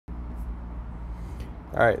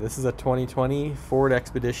Alright, this is a 2020 Ford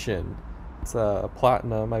Expedition. It's a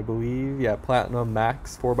Platinum, I believe. Yeah, Platinum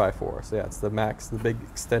Max 4x4. So yeah, it's the Max, the big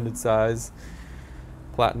extended size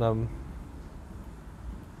Platinum.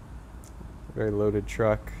 Very loaded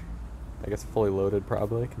truck. I guess fully loaded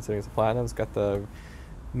probably, considering it's a Platinum. It's got the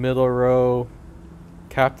middle row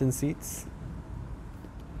captain seats.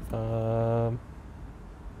 Um,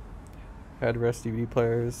 Headrest DVD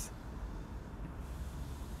players.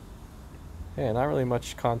 Yeah, not really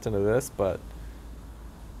much content of this, but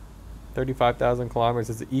 35,000 kilometers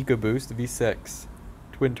is the EcoBoost V6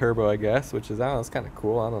 twin turbo, I guess, which is, I don't know, it's kind of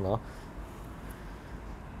cool. I don't know.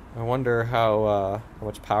 I wonder how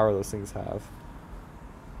much power those things have.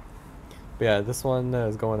 But yeah, this one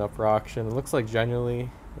is going up for auction. It looks like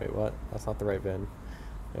genuinely. Wait, what? That's not the right VIN.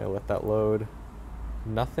 Yeah, let that load.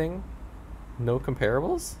 Nothing. No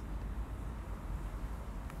comparables.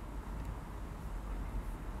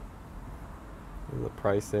 These are the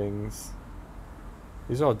pricings.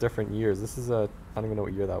 These are all different years. This is a, I don't even know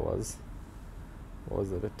what year that was. What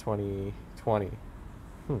was it? A 2020.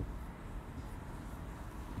 Hmm.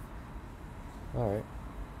 All right.